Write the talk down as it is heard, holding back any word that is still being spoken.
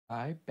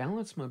by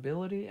Balance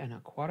Mobility and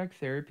Aquatic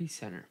Therapy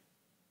Center.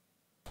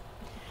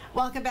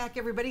 Welcome back,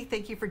 everybody.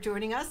 Thank you for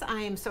joining us. I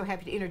am so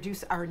happy to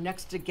introduce our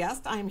next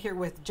guest. I am here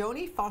with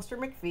Joni Foster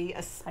McPhee,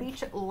 a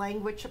speech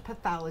language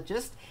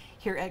pathologist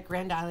here at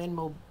Grand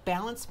Island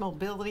Balance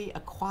Mobility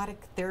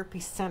Aquatic Therapy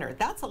Center.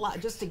 That's a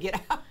lot just to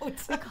get out.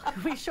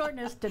 We shorten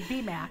this to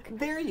BMAC.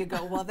 There you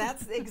go. Well,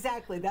 that's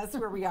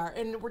where we are.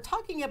 And we're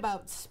talking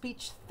about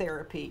speech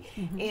therapy.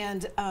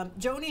 And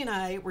Joni and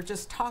I were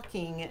just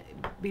talking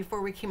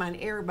before we came on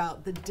air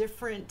about the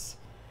different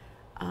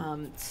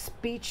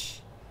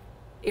speech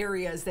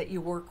areas that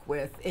you work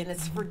with, and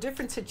it's for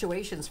different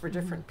situations for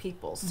different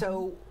people.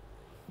 So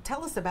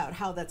tell us about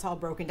how that's all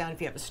broken down,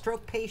 if you have a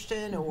stroke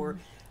patient or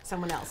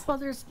someone else. Well,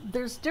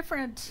 there's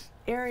different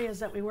areas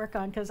that we work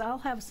on, because I'll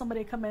have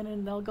somebody come in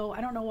and they'll go,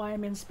 I don't know why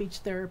I'm in speech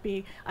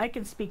therapy, I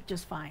can speak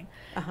just fine.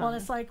 Well,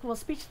 it's like, well,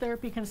 speech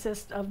therapy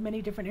consists of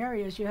many different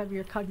areas. You have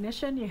your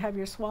cognition, you have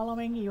your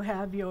swallowing, you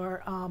have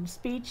your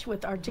speech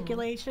with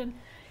articulation,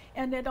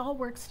 and it all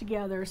works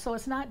together. So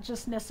it's not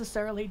just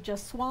necessarily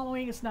just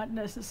swallowing, it's not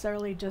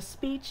necessarily just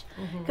speech,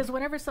 because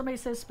whenever somebody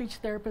says speech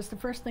therapist, the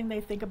first thing they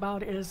think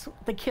about is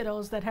the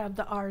kiddos that have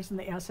the R's and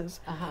the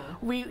S's.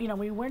 We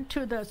went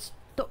to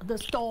the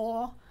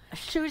store,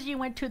 Susie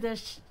went to the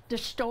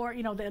store,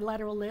 the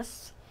lateral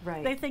lists.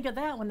 Right. They think of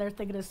that when they're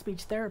thinking of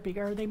speech therapy,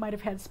 or they might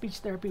have had speech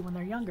therapy when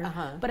they're younger.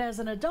 But as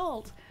an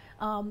adult,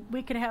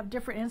 we can have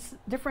different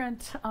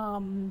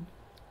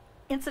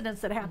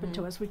incidents that happen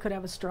to us. We could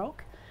have a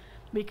stroke.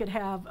 We could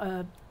have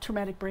a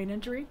traumatic brain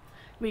injury.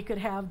 We could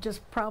have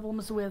just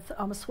problems with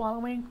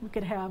swallowing. We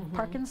could have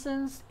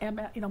Parkinson's,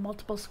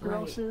 multiple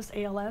sclerosis,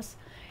 ALS,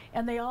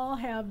 and they all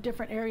have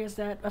different areas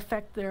that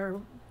affect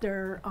their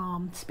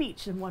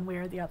speech in one way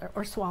or the other,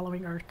 or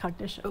swallowing or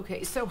cognition.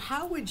 Okay, so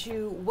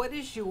what do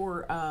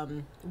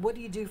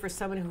you do for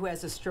someone who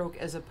has a stroke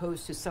as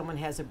opposed to someone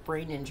who has a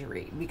brain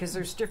injury? Because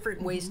there's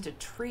different ways to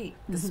treat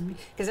this,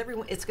 because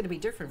it's going to be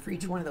different for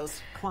each one of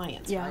those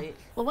clients, right?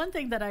 Well, one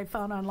thing that I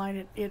found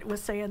online, it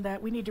was saying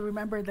that we need to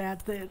remember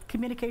that the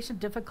communication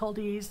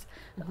difficulties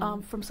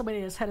from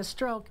somebody that's had a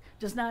stroke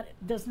does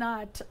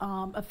not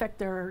affect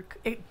their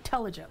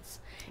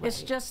intelligence.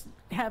 It's just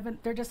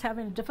they're just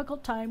having a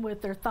difficult time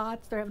with their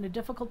thoughts. They're having a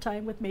difficult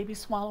time with maybe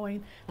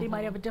swallowing. They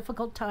might have a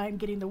difficult time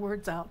getting the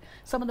words out.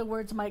 Some of the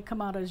words might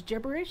come out as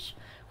gibberish,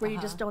 where you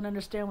just don't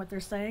understand what they're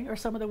saying, or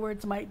some of the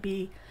words might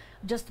be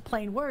just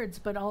plain words,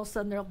 but all of a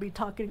sudden they'll be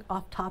talking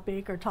off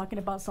topic or talking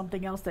about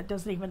something else that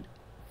doesn't even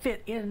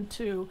fit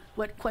into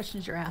what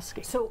questions you're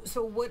asking. So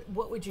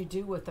what would you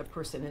do with a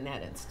person in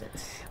that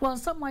instance? Well, in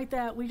something like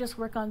that, we just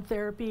work on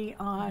therapy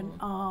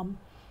on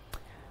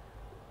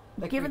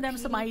like giving them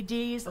some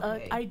ideas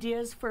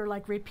for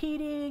like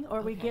repeating,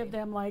 or we give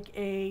them like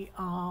a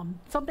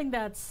something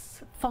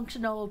that's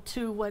functional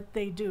to what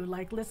they do.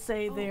 Like, let's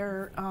say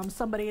they're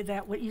somebody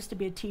that used to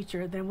be a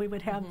teacher, then we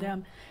would have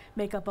them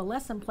make up a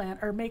lesson plan,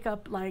 or make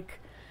up like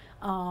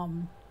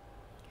some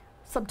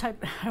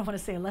type, I don't want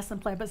to say a lesson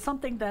plan, but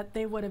something that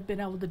they would have been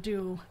able to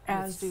do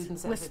with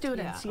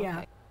students.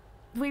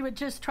 We would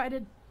just try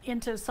to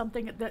into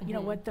something that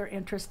what they're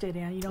interested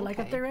in. Like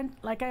if they're in,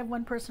 like I have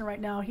one person right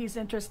now, he's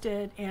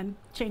interested in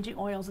changing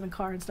oils in the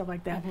car and stuff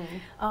like that.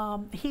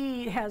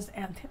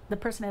 The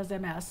person has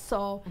MS.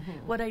 So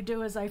what I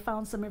do is I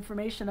found some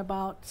information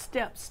about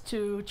steps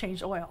to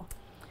change oil,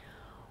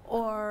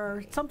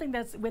 or something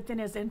that's within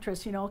his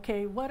interest.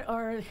 Okay, what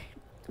are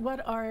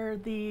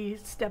the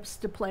steps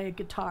to play a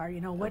guitar?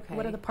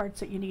 What are the parts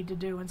that you need to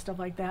do and stuff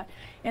like that?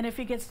 And if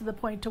he gets to the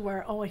point to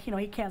where,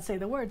 he can't say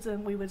the words,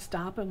 then we would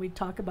stop and we'd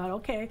talk about,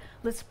 okay,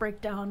 let's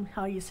break down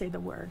how you say the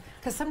word.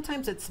 Because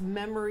sometimes it's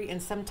memory,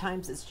 and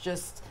sometimes it's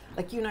just,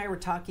 like you and I were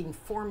talking,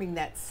 forming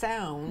that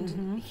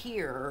sound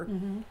here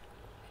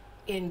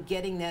and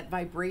getting that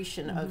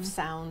vibration of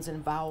sounds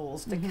and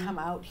vowels to come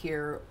out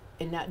here,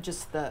 and not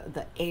just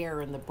the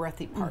air and the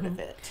breathy part of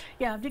it.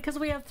 Yeah, because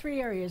we have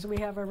three areas. We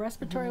have our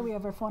respiratory, we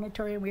have our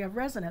phonatory, and we have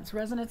resonance.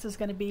 Resonance is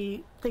going to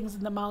be things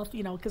in the mouth,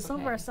 because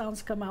some of our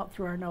sounds come out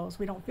through our nose.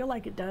 We don't feel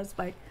like it does,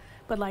 but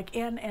like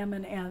N, M,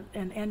 and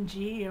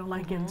NG,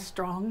 like in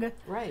strong.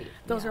 Right.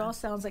 Those are all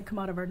sounds that come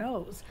out of our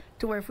nose.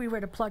 To where if we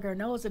were to plug our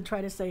nose and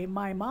try to say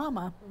my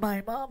mama,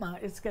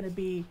 it's going to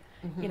be,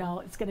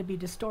 it's going to be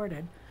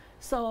distorted.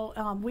 So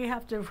we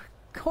have to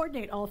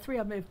coordinate all three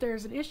of them. If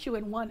there's an issue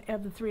in one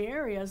of the three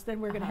areas, then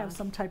we're going to have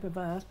some type of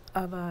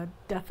a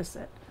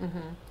deficit.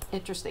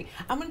 Interesting.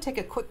 I'm going to take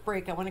a quick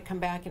break. I want to come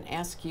back and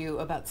ask you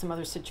about some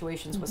other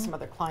situations with some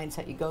other clients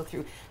that you go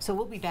through. So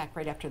we'll be back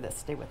right after this.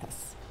 Stay with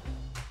us.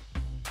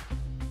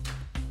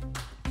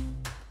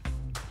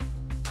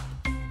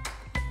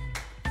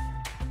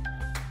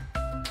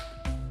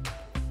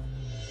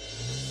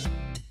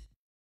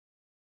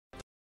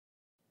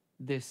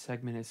 This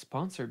segment is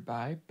sponsored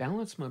by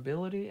Balance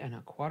Mobility and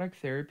Aquatic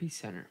Therapy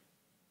Center.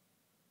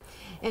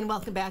 And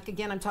welcome back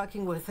again. I'm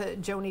talking with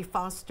Joni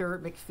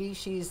Foster McPhee.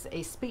 She's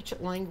a speech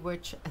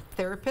language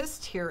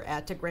therapist here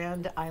at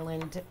Grand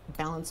Island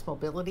Balance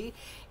Mobility.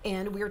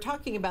 And we were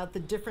talking about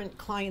the different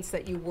clients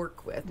that you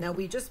work with. Now,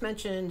 we just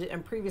mentioned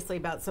previously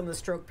about some of the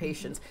stroke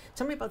patients.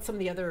 Tell me about some of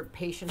the other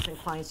patients and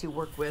clients you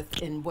work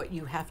with and what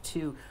you have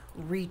to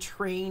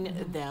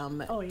retrain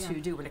them to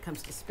do when it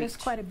comes to speech. There's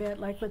quite a bit.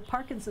 Like with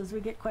Parkinson's,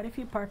 we get quite a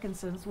few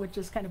Parkinson's, which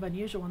is kind of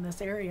unusual in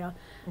this area.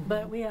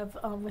 But we have,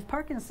 with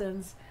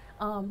Parkinson's,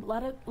 a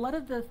lot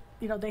of the,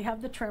 they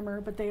have the tremor,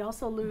 but they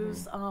also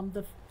lose some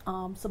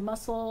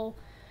muscle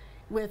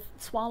with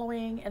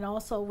swallowing and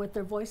also with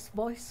their voice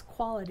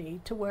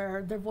quality, to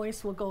where their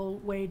voice will go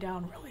way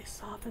down really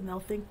soft, and they'll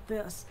think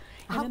this.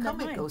 How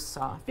come it goes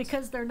soft?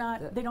 Because they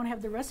don't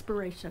have the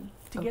respiration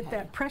to get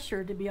that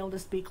pressure to be able to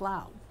speak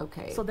loud.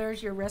 Okay. So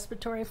there's your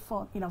respiratory,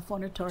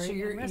 phonatory. So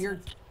you're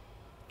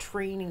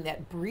training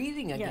that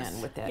breathing again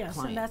with that client.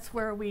 Yes, and that's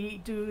where we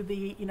do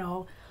the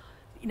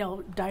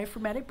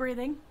diaphragmatic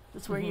breathing.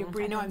 That's where you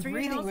breathe. I know, I'm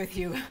breathing with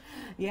you.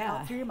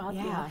 Out through your mouth.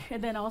 Yeah.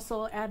 And then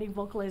also adding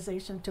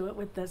vocalization to it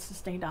with the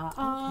sustained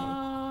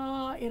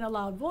in a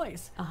loud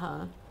voice.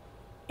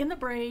 In the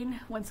brain,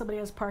 when somebody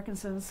has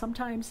Parkinson's,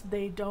 sometimes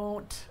they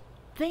don't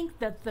think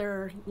that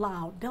they're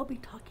loud. They'll be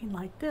talking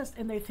like this,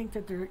 and they think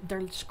that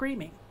they're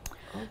screaming.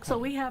 So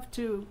we have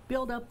to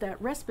build up that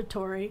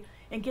respiratory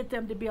and get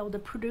them to be able to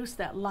produce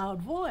that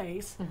loud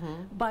voice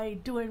by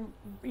doing,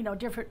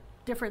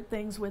 different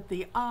things with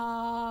the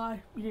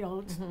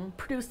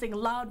producing a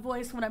loud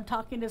voice when I'm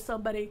talking to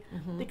somebody,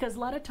 because a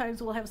lot of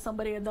times we'll have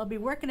somebody and they'll be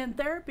working in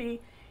therapy,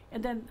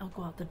 and then I'll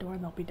go out the door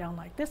and they'll be down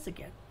like this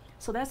again.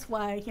 So that's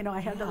why, I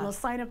have that little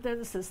sign up there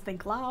that says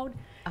think loud.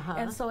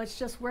 And so it's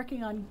just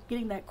working on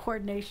getting that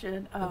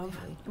coordination of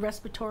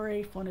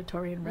respiratory,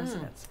 phonatory, and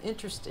resonance.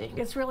 Interesting.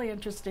 It's really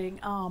interesting.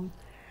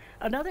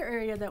 Another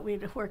area that we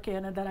work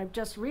in and that I've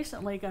just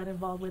recently got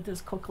involved with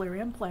is cochlear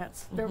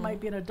implants. There might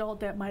be an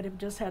adult that might have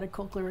just had a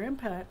cochlear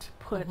implant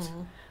put,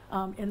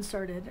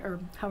 inserted,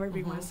 or however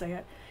you want to say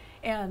it.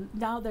 And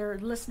now they're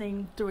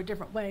listening through a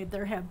different way.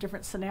 They have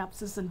different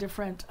synapses and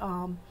different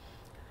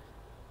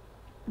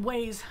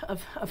ways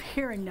of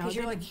hearing now. Because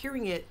you're like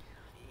hearing it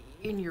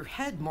in your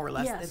head more or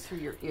less than through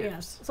your ears.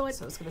 Yes. So it's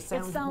going to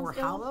sound more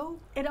hollow?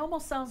 It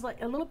almost sounds like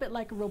a little bit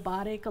like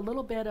robotic, a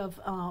little bit of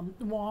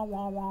wah,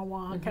 wah, wah,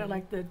 wah, kind of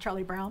like the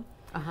Charlie Brown.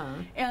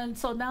 And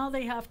so now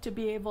they have to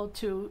be able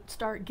to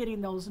start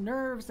getting those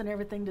nerves and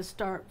everything to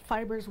start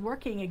fibers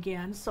working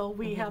again. So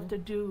we have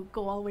to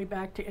go all the way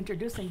back to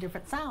introducing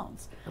different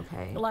sounds.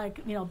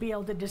 Like, be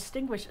able to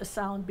distinguish a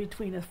sound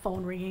between a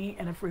phone ringing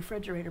and a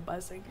refrigerator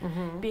buzzing.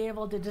 Be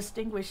able to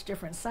distinguish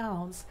different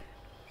sounds.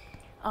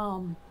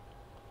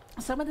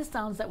 Some of the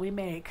sounds that we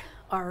make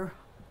are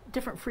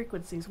different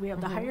frequencies. We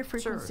have the higher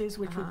frequencies,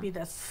 which would be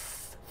the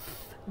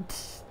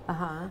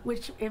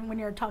which, and when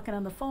you're talking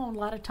on the phone, a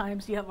lot of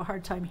times you have a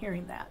hard time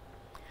hearing that.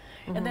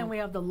 And then we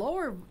have the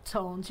lower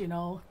tones,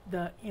 the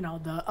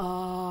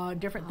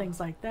different things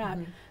like that.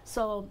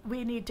 So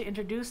we need to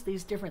introduce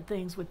these different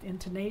things with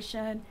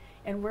intonation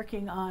and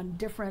working on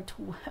different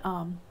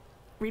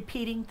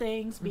repeating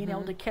things, being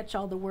able to catch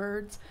all the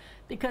words,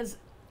 because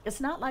it's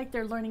not like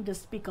they're learning to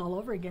speak all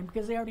over again,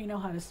 because they already know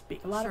how to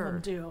speak. A lot of them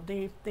do.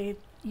 They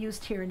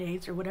used hearing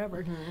aids or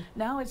whatever.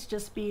 Now it's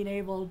just being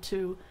able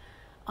to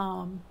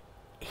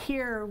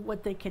hear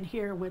what they can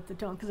hear with the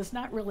tone, because it's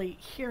not really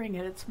hearing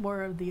it. It's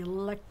more of the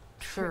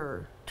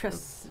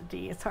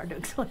electricity. It's hard to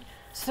explain.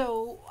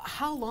 So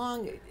how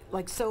long,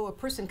 so a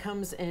person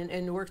comes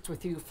and works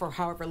with you for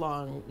however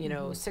long,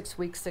 6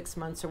 weeks, 6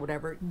 months or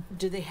whatever,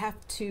 do they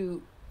have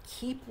to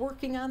keep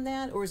working on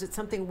that, or is it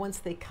something once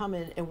they come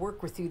in and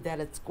work with you that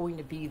it's going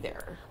to be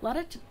there? A lot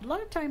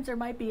of times there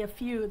might be a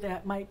few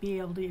that might be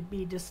able to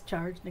be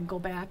discharged and go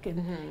back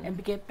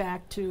and get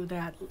back to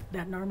that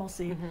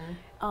normalcy,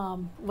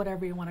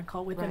 whatever you want to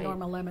call it, within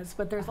normal limits.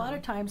 But there's a lot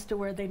of times to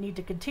where they need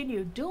to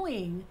continue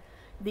doing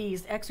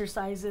these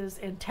exercises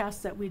and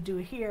tests that we do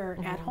here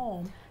at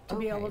home to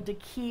be able to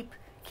keep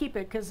it,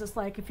 because it's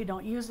like if you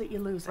don't use it, you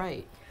lose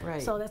it.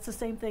 Right. So that's the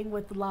same thing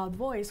with the loud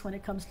voice when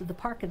it comes to the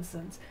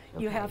Parkinson's.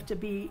 You have to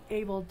be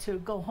able to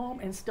go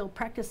home and still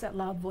practice that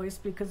loud voice,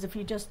 because if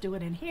you just do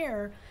it in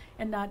here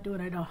and not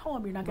doing it at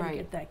home, you're not going to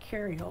get that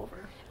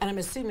carryover. And I'm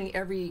assuming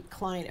every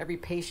client, every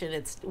patient,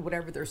 it's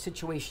whatever their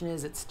situation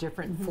is, it's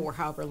different for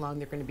however long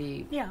they're going to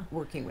be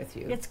working with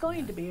you. It's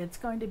going to be. It's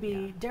going to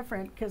be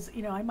different, because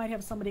I might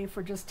have somebody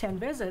for just 10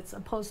 visits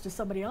opposed to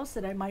somebody else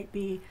that I might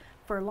be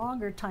for a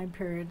longer time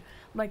period.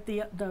 Like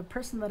the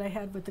person that I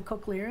had with the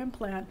cochlear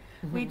implant,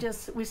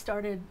 we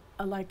started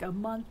like a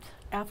month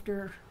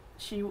after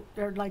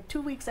or like 2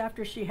 weeks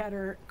after she had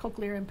her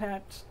cochlear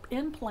implant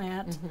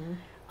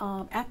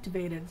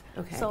activated.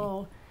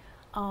 So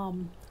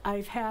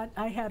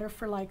I had her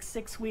for like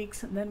 6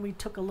 weeks, and then we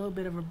took a little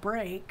bit of a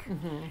break,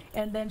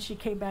 and then she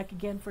came back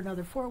again for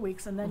another 4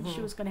 weeks, and then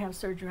she was going to have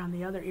surgery on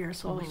the other ear,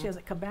 so she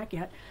hasn't come back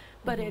yet.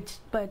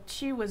 But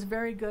she was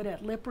very good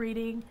at lip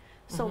reading,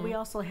 so we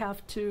also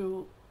have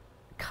to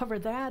cover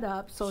that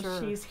up so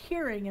she's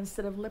hearing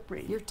instead of lip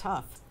reading. You're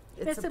tough.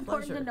 It's a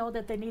important pleasure. to know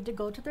that they need to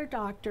go to their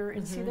doctor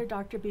and see their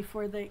doctor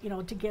before they,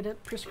 to get a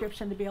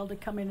prescription to be able to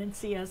come in and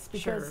see us,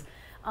 because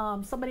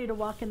somebody to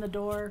walk in the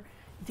door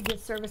to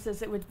get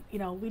services, it would,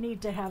 we need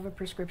to have a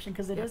prescription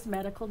because it is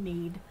medical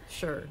need.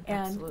 Sure,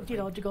 and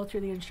absolutely. to go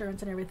through the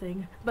insurance and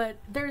everything. But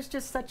there's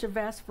just such a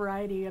vast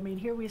variety. I mean,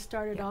 here we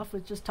started off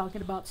with just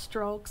talking about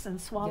strokes and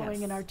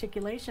swallowing and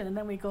articulation, and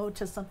then we go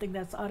to something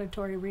that's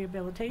auditory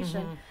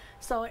rehabilitation.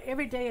 So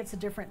every day it's a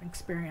different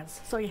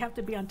experience. So you have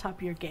to be on top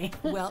of your game.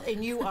 Well,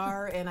 and you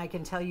are, and I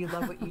can tell you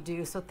love what you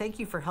do. So thank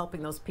you for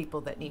helping those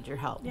people that need your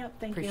help. Yep,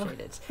 thank you. Appreciate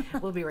it.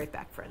 We'll be right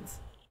back, friends.